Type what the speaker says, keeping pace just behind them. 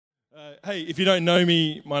Hey, if you don't know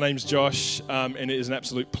me, my name's Josh, and it is an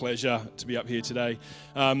absolute pleasure to be up here today.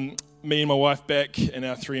 Me and my wife Beck and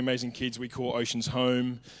our three amazing kids we call Oceans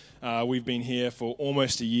home. We've been here for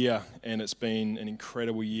almost a year, and it's been an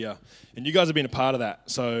incredible year. And you guys have been a part of that,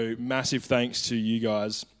 so massive thanks to you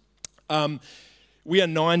guys. We are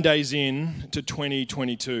 9 days in to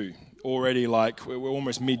 2022. Already, we're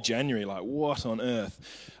almost mid-January. What on earth?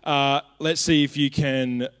 Let's see if you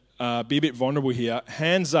can be a bit vulnerable here.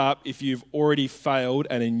 Hands up if you've already failed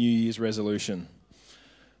at a New Year's resolution.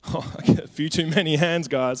 Oh, I get a few too many hands,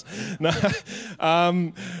 guys. No.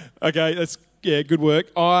 Okay, good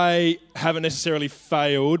work. I haven't necessarily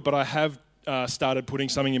failed, but I have started putting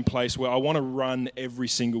something in place where I want to run every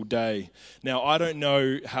single day. Now, I don't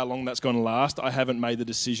know how long that's going to last. I haven't made the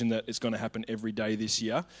decision that it's going to happen every day this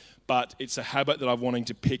year, but it's a habit that I'm wanting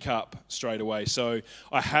to pick up straight away. So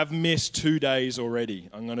I have missed 2 days already,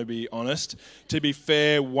 I'm going to be honest. To be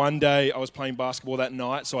fair, one day I was playing basketball that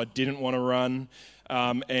night, so I didn't want to run.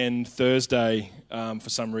 And Thursday, for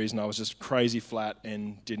some reason, I was just crazy flat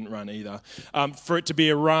and didn't run either. For it to be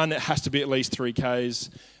a run, it has to be at least 3Ks.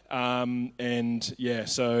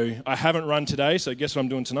 So I haven't run today, so guess what I'm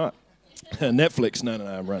doing tonight? Netflix. No,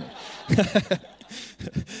 I'm running.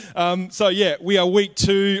 We are week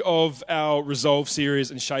 2 of our Resolve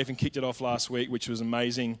series, and Shafin kicked it off last week, which was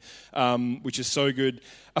amazing, which is so good.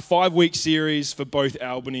 A 5-week series for both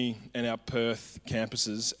Albany and our Perth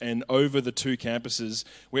campuses, and over the 2 campuses,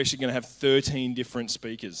 we're actually going to have 13 different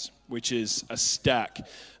speakers, which is a stack.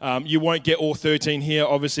 You won't get all 13 here,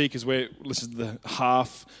 obviously, because this is the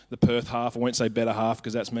Perth half. I won't say better half,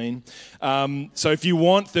 because that's mean. So if you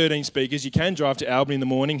want 13 speakers, you can drive to Albany in the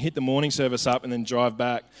morning, hit the morning service up, and then drive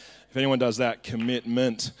back. If anyone does that,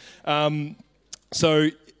 commitment. So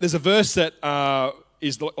there's a verse that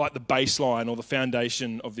is like the baseline or the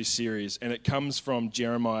foundation of this series, and it comes from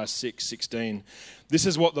Jeremiah 6:16. This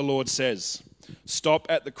is what the Lord says: "Stop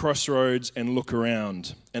at the crossroads and look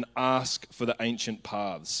around, and ask for the ancient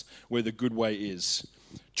paths where the good way is.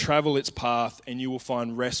 Travel its path, and you will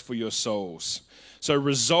find rest for your souls." So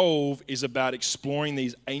Resolve is about exploring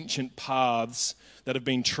these ancient paths that have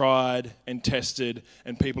been tried and tested,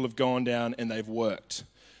 and people have gone down and they've worked.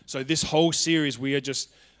 So this whole series, we are just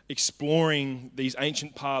exploring these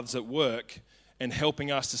ancient paths that work and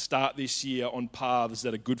helping us to start this year on paths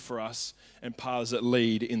that are good for us and paths that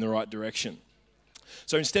lead in the right direction.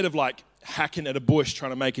 So instead of hacking at a bush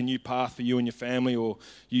trying to make a new path for you and your family, or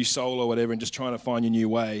you solo or whatever, and just trying to find your new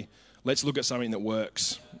way, let's look at something that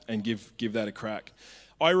works and give that a crack.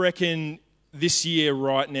 I reckon this year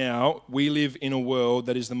right now, we live in a world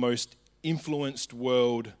that is the most influenced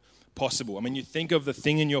world possible. I mean, you think of the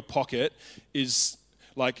thing in your pocket is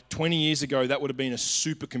 20 years ago, that would have been a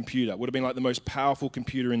supercomputer. Would have been the most powerful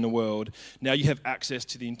computer in the world. Now you have access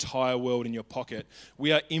to the entire world in your pocket.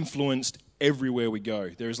 We are influenced everywhere we go.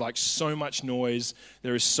 There is so much noise.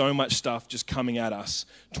 There is so much stuff just coming at us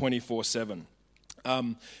 24/7.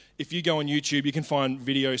 If you go on YouTube, you can find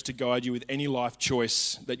videos to guide you with any life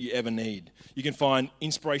choice that you ever need. You can find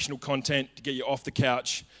inspirational content to get you off the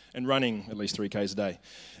couch and running at least 3Ks a day.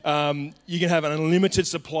 You can have an unlimited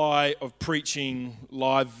supply of preaching,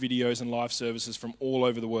 live videos and live services from all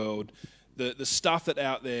over the world. The stuff that's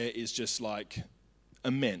out there is just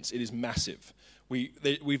immense. It is massive.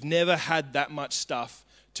 We've never had that much stuff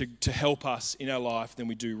to help us in our life than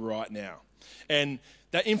we do right now. And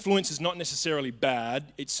that influence is not necessarily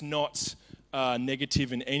bad. It's not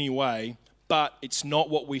negative in any way, but it's not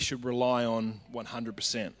what we should rely on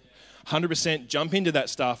 100%. 100% jump into that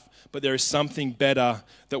stuff, but there is something better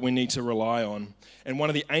that we need to rely on. And one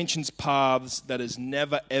of the ancient paths that has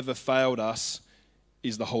never, ever failed us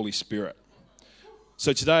is the Holy Spirit.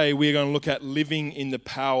 So today we're going to look at living in the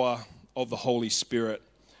power of the Holy Spirit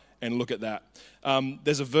and look at that.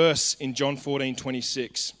 There's a verse in John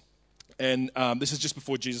 14:26, and this is just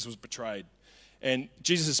before Jesus was betrayed. And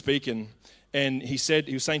Jesus is speaking, and he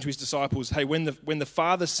was saying to his disciples, hey, when the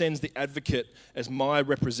Father sends the advocate as my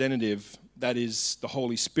representative, that is the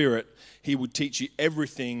Holy Spirit, he will teach you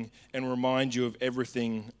everything and remind you of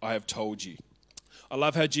everything I have told you. I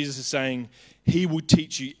love how Jesus is saying he will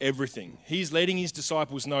teach you everything. He's letting his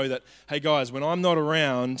disciples know that, hey guys, when I'm not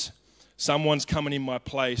around, someone's coming in my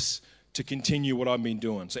place to continue what I've been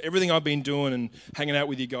doing. So everything I've been doing and hanging out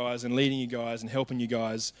with you guys and leading you guys and helping you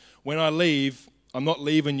guys, when I leave, I'm not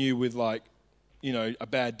leaving you with a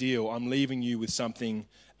bad deal. I'm leaving you with something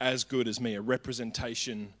as good as me, a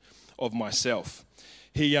representation of myself.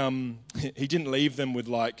 He didn't leave them with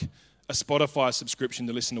a Spotify subscription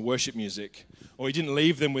to listen to worship music, or he didn't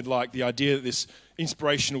leave them with the idea that this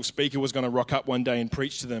inspirational speaker was going to rock up one day and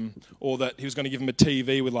preach to them, or that he was going to give them a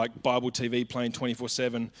TV with like Bible TV playing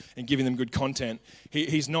 24/7 and giving them good content.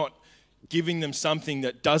 He's not giving them something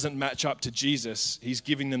that doesn't match up to Jesus. He's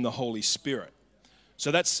giving them the Holy Spirit.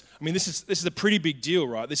 So this is a pretty big deal,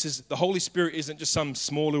 right? The Holy Spirit isn't just some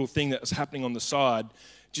small little thing that's happening on the side.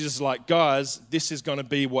 Jesus is like, guys, this is going to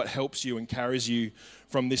be what helps you and carries you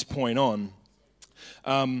from this point on.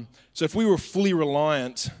 So if we were fully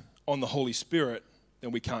reliant on the Holy Spirit,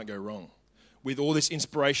 then we can't go wrong. With all this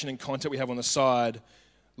inspiration and content we have on the side,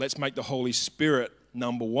 let's make the Holy Spirit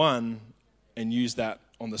number one and use that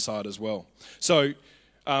on the side as well. So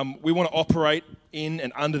we want to operate in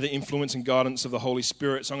and under the influence and guidance of the Holy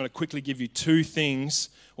Spirit. So I'm going to quickly give you two things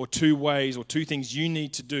you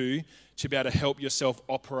need to do to be able to help yourself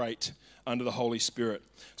operate under the Holy Spirit.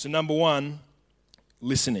 So number one,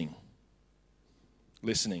 listening.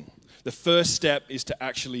 Listening. The first step is to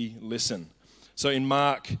actually listen. So in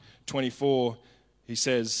Mark 24, he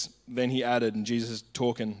says, then he added, and Jesus is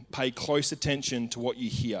talking, pay close attention to what you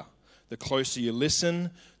hear. The closer you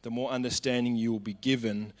listen, the more understanding you will be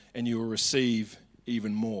given, and you will receive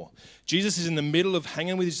even more. Jesus is in the middle of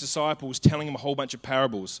hanging with his disciples, telling them a whole bunch of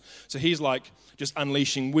parables. So he's like just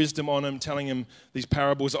unleashing wisdom on them, telling them these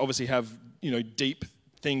parables that obviously have, deep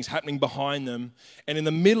things happening behind them. And in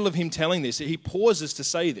the middle of him telling this, he pauses to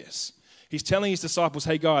say this. He's telling his disciples,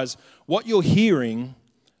 hey guys, what you're hearing,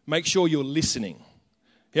 make sure you're listening.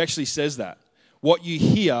 He actually says that. What you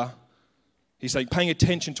hear, he's like paying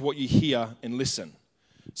attention to what you hear and listen.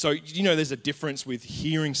 So, there's a difference with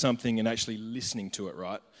hearing something and actually listening to it,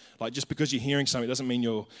 right? Like just because you're hearing something doesn't mean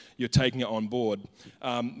you're taking it on board.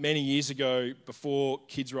 Many years ago, before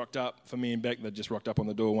kids rocked up, for me and Beck, they just rocked up on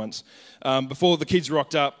the door once. Before the kids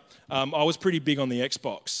rocked up, I was pretty big on the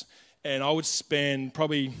Xbox. And I would spend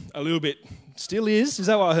probably a little bit, still is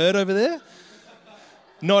that what I heard over there?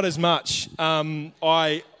 Not as much.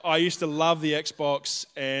 I used to love the Xbox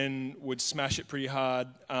and would smash it pretty hard.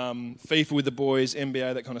 FIFA with the boys,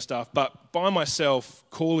 NBA, that kind of stuff. But by myself,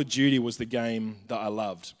 Call of Duty was the game that I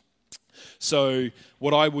loved. So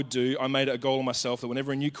what I would do, I made it a goal of myself that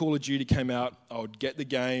whenever a new Call of Duty came out, I would get the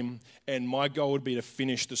game, and my goal would be to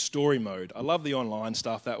finish the story mode. I love the online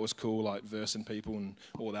stuff. That was cool, like versing people and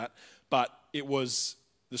all that. But it was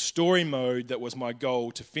the story mode that was my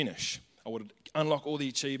goal to finish. I would unlock all the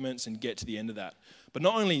achievements and get to the end of that. But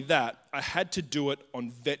not only that, I had to do it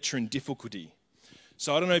on veteran difficulty.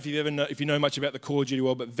 So I don't know if you know much about the Call of Duty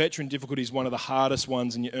world, but veteran difficulty is one of the hardest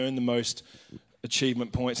ones, and you earn the most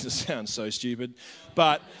achievement points. It sounds so stupid,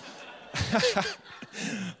 but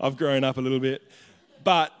I've grown up a little bit.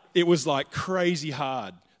 But it was like crazy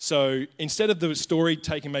hard. So instead of the story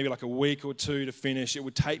taking maybe like a week or two to finish, it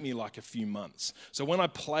would take me like a few months. So when I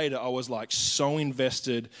played it, I was like so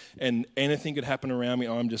invested, and anything could happen around me.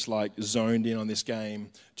 I'm just like zoned in on this game,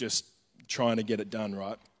 just trying to get it done,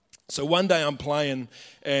 right? So one day I'm playing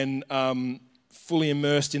and fully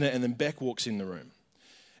immersed in it, and then Beck walks in the room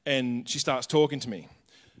and she starts talking to me.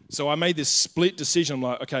 So I made this split decision. I'm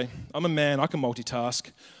like, okay, I'm a man, I can multitask.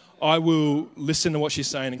 I will listen to what she's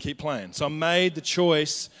saying and keep playing. So I made the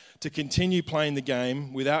choice to continue playing the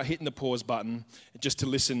game without hitting the pause button, just to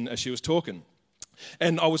listen as she was talking.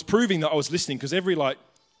 And I was proving that I was listening, because every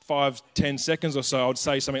 5-10 seconds or so, I would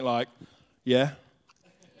say something like, yeah,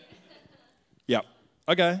 yeah,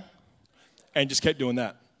 okay, and just kept doing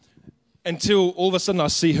that. Until all of a sudden I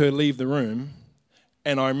see her leave the room,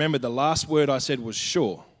 and I remember the last word I said was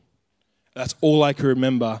sure. That's all I could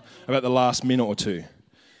remember about the last minute or two.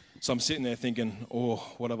 So I'm sitting there thinking, oh,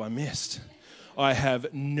 what have I missed? I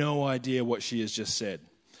have no idea what she has just said.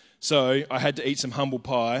 So I had to eat some humble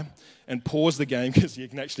pie and pause the game, because you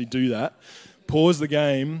can actually do that. Pause the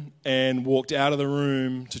game and walked out of the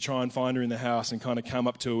room to try and find her in the house, and kind of come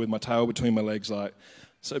up to her with my tail between my legs like,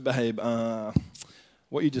 so babe,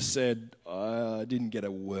 what you just said, I didn't get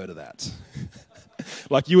a word of that.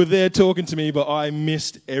 Like, you were there talking to me, but I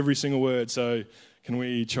missed every single word. So can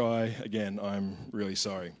we try again? I'm really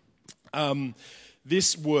sorry.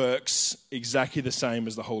 This works exactly the same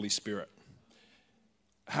as the Holy Spirit.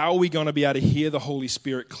 How are we going to be able to hear the Holy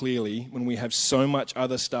Spirit clearly when we have so much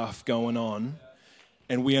other stuff going on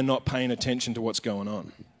and we are not paying attention to what's going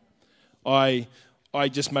on? I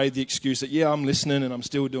just made the excuse that, yeah, I'm listening and I'm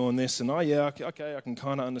still doing this, and okay, I can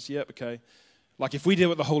kind of understand, yeah, okay. Like, if we deal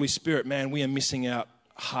with the Holy Spirit, man, we are missing out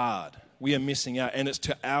hard. We are missing out, and it's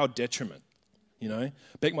to our detriment.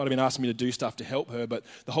 Beck might have been asking me to do stuff to help her, but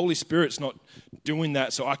the Holy Spirit's not doing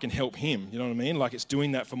that so I can help him. You know what I mean? Like, it's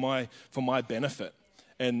doing that for my benefit.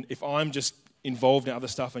 And if I'm just involved in other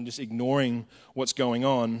stuff and just ignoring what's going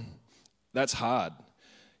on, that's hard.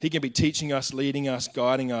 He can be teaching us, leading us,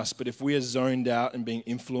 guiding us, but if we are zoned out and being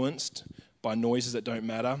influenced by noises that don't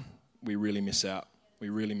matter, we really miss out. We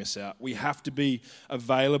really miss out. We have to be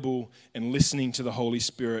available and listening to the Holy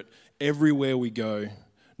Spirit everywhere we go,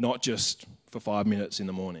 not just for 5 minutes in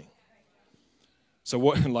the morning. So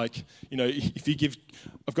what, like, you know, if you give,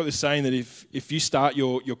 I've got this saying that if you start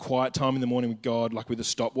your quiet time in the morning with God, like with a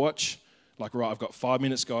stopwatch, like, right, I've got 5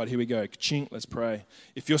 minutes, God, here we go, ka-chink, let's pray.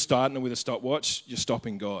 If you're starting it with a stopwatch, you're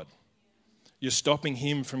stopping God. You're stopping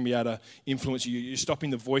him from being able to influence you. You're stopping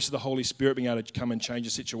the voice of the Holy Spirit being able to come and change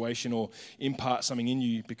a situation or impart something in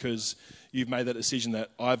you because you've made that decision that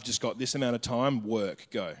I've just got this amount of time, work,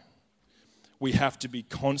 go. We have to be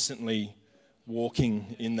constantly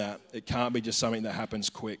walking in that. It can't be just something that happens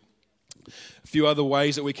quick. A few other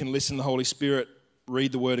ways that we can listen to the Holy Spirit: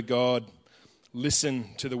 read the Word of God, listen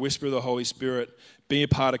to the whisper of the Holy Spirit, be a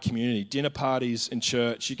part of community. Dinner parties in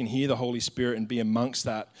church, you can hear the Holy Spirit and be amongst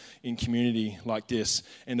that in community like this.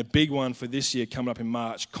 And the big one for this year coming up in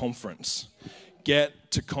March, conference.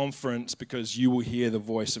 Get to conference because you will hear the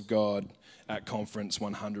voice of God at conference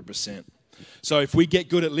 100%. So if we get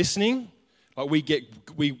good at listening, like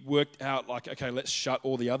we worked out like, okay, let's shut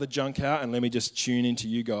all the other junk out and let me just tune into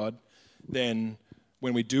you, God. Then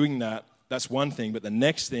when we're doing that, that's one thing. But the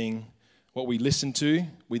next thing, what we listen to,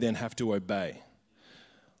 we then have to obey.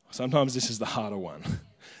 Sometimes this is the harder one.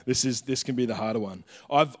 This can be the harder one.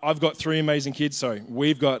 I've got three amazing kids. Sorry,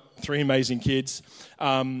 we've got three amazing kids,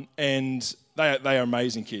 and they are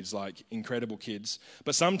amazing kids, like incredible kids.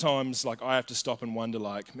 But sometimes, like, I have to stop and wonder,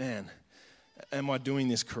 like, man, am I doing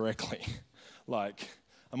this correctly? Like,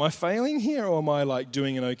 am I failing here, or am I like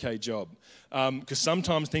doing an okay job? Because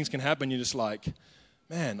sometimes things can happen. You're just like,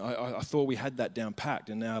 man, I thought we had that down packed,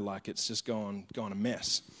 and now like it's just gone a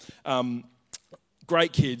mess.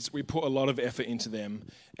 Great kids, we put a lot of effort into them.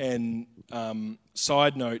 And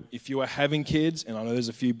side note, if you are having kids, and I know there's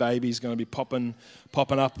a few babies going to be popping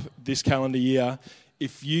up this calendar year,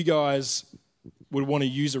 if you guys would want to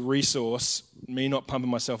use a resource, me not pumping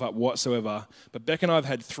myself up whatsoever, but Beck and I have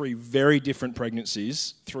had 3 very different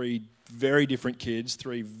pregnancies, 3 very different kids,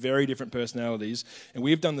 3 very different personalities, and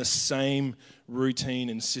we've done the same routine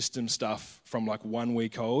and system stuff from like 1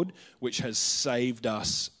 week old, which has saved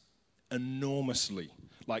us enormously.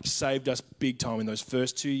 Like saved us big time in those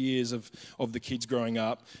first 2 years of the kids growing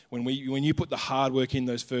up. When you put the hard work in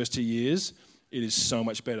those first 2 years, it is so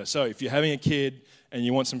much better. So if you're having a kid and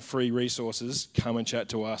you want some free resources, come and chat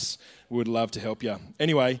to us. We would love to help you.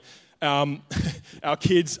 Anyway, our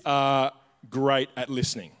kids are great at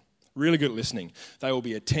listening. Really good at listening. They will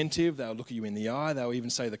be attentive. They'll look at you in the eye. They'll even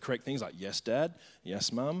say the correct things like, yes, Dad.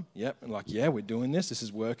 Yes, Mum. Yep. And like, yeah, we're doing this. This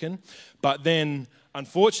is working. But then,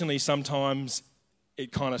 unfortunately, sometimes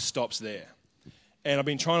it kind of stops there. And I've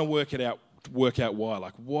been trying to work out why.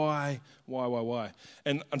 Like, why?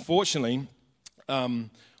 And unfortunately,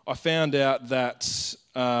 I found out that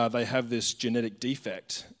they have this genetic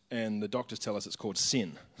defect, and the doctors tell us it's called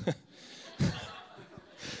sin.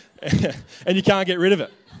 And you can't get rid of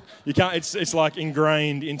it. You can't. It's like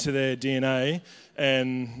ingrained into their DNA,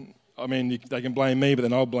 and I mean they can blame me, but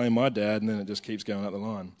then I'll blame my dad, and then it just keeps going up the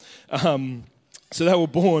line. So they were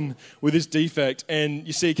born with this defect, and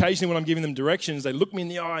you see occasionally when I'm giving them directions, they look me in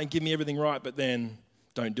the eye and give me everything right, but then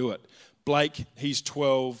don't do it. Blake, he's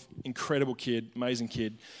 12, incredible kid, amazing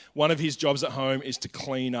kid. One of his jobs at home is to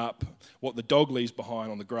clean up what the dog leaves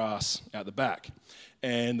behind on the grass out the back.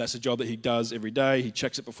 And that's a job that he does every day. He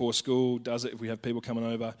checks it before school, does it if we have people coming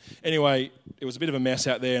over. Anyway, it was a bit of a mess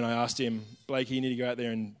out there, and I asked him, Blake, you need to go out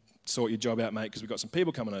there and sort your job out, mate, because we've got some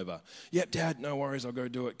people coming over. Yep, Dad, no worries, I'll go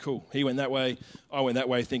do it. Cool. He went that way, I went that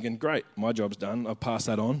way thinking, great, my job's done. I've passed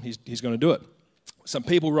that on. He's going to do it. Some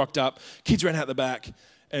people rocked up, kids ran out the back,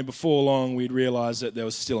 and before long we'd realised that there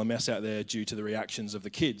was still a mess out there due to the reactions of the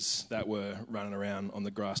kids that were running around on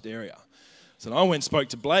the grassed area. So I went and spoke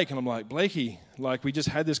to Blake, and I'm like, Blakey, like we just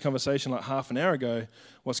had this conversation like half an hour ago,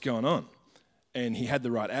 what's going on? And he had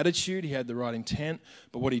the right attitude, he had the right intent,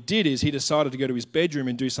 but what he did is he decided to go to his bedroom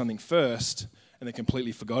and do something first, and then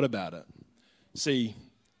completely forgot about it. See,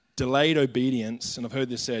 delayed obedience, and I've heard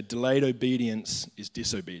this said, delayed obedience is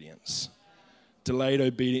disobedience. Delayed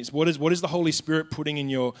obedience. What is the Holy Spirit putting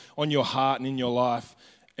on your heart and in your life,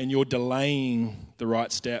 and you're delaying the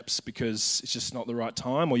right steps because it's just not the right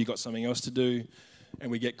time, or you've got something else to do, and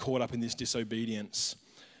we get caught up in this disobedience.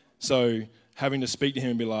 So having to speak to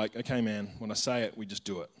him and be like, okay, man, when I say it, we just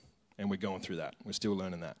do it. And we're going through that. We're still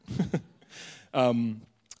learning that.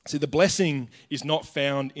 See, the blessing is not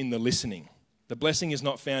found in the listening. The blessing is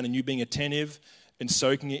not found in you being attentive and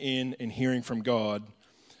soaking it in and hearing from God.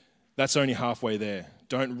 That's only halfway there.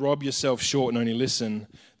 Don't rob yourself short and only listen.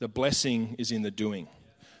 The blessing is in the doing.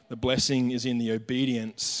 The blessing is in the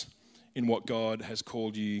obedience in what God has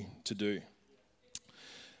called you to do.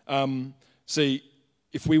 See,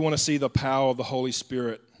 if we want to see the power of the Holy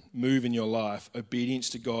Spirit move in your life, obedience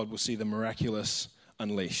to God will see the miraculous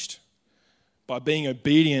unleashed. By being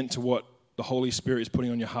obedient to what the Holy Spirit is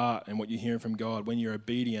putting on your heart and what you're hearing from God, when you're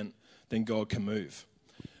obedient, then God can move.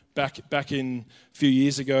 Back in a few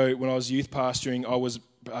years ago, when I was youth pastoring,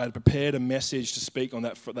 I had prepared a message to speak on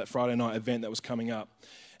that Friday night event that was coming up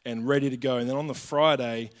and ready to go. And then on the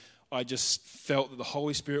Friday, I just felt that the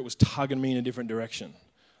Holy Spirit was tugging me in a different direction.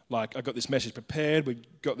 Like, I got this message prepared, we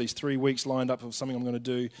got these 3 weeks lined up of something I'm going to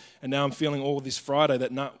do, and now I'm feeling all this Friday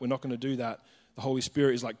that, no, we're not going to do that. The Holy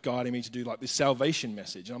Spirit is like guiding me to do like this salvation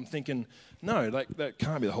message. And I'm thinking, no, like that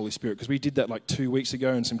can't be the Holy Spirit, because we did that like 2 weeks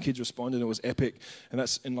ago and some kids responded and it was epic. And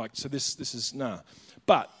so this is, nah.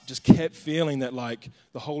 But just kept feeling that like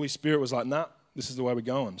the Holy Spirit was like, nah, this is the way we're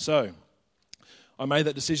going. So I made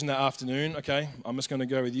that decision that afternoon. Okay, I'm just going to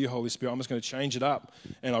go with you, Holy Spirit. I'm just going to change it up.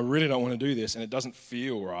 And I really don't want to do this, and it doesn't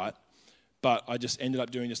feel right. But I just ended up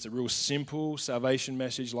doing just a real simple salvation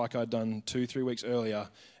message like I'd done 2-3 weeks earlier,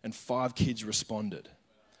 and 5 kids responded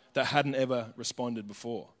that hadn't ever responded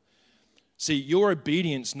before. See, your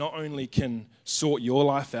obedience not only can sort your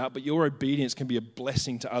life out, but your obedience can be a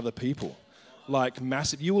blessing to other people. Like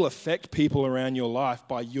massive. You will affect people around your life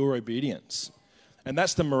by your obedience. And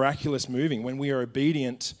that's the miraculous moving. When we are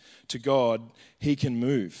obedient to God, He can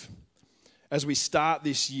move. As we start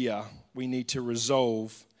this year, we need to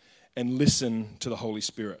resolve and listen to the Holy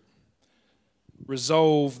Spirit.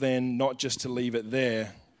 Resolve then not just to leave it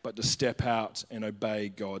there, but to step out and obey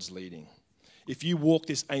God's leading. If you walk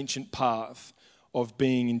this ancient path of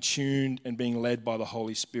being in tune and being led by the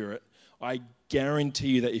Holy Spirit, I guarantee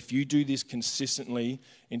you that if you do this consistently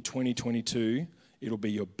in 2022, it'll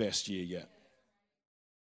be your best year yet.